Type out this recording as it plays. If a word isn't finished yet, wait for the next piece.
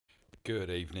Good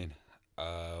evening.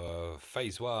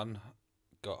 Phase 1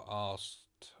 got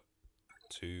asked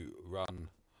to run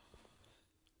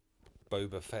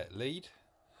Boba Fett lead.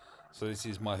 So this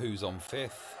is my Who's on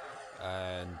 5th,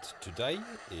 and today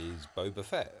is Boba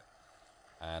Fett.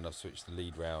 And I've switched the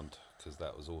lead round because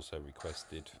that was also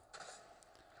requested.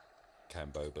 Can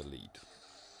Boba lead?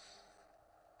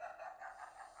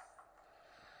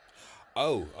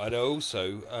 Oh, I'd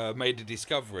also made a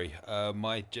discovery.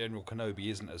 My General Kenobi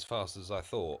isn't as fast as I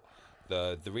thought.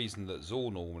 The reason that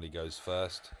Zor normally goes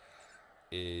first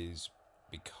is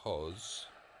because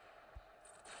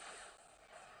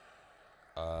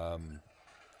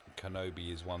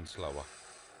Kenobi is one slower,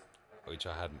 which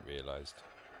I hadn't realised.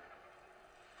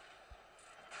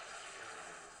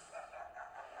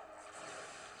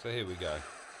 So here we go.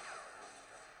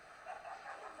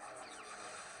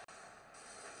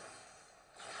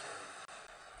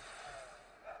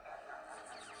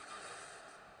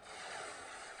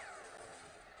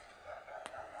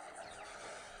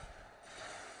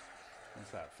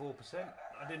 What's that, 4%?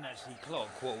 I didn't actually clock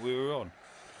what we were on.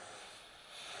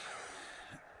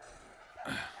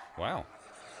 Wow.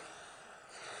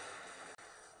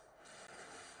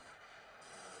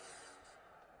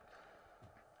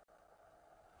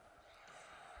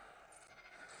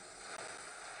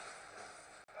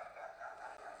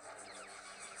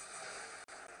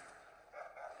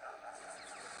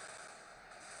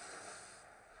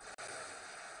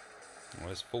 Well,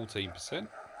 that's 14%.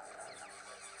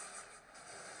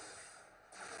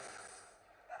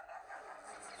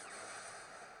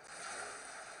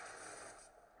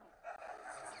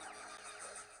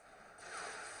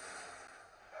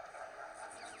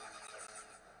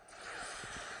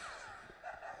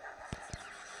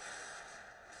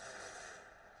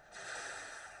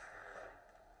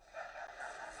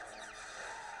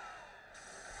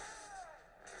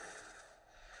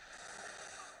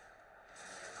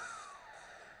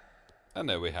 And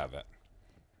there we have it.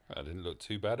 That didn't look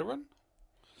too bad a run.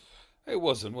 It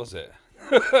wasn't, was it?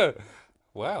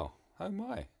 Wow. Oh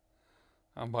my.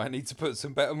 I might need to put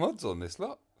some better mods on this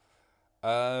lot.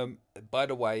 By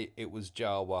the way, it was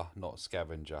Jawa, not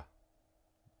Scavenger.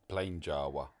 Plain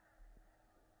Jawa.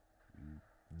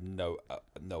 No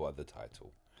other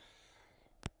title.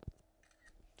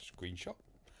 Screenshot.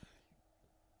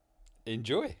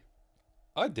 Enjoy.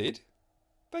 I did.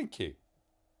 Thank you.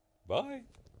 Bye.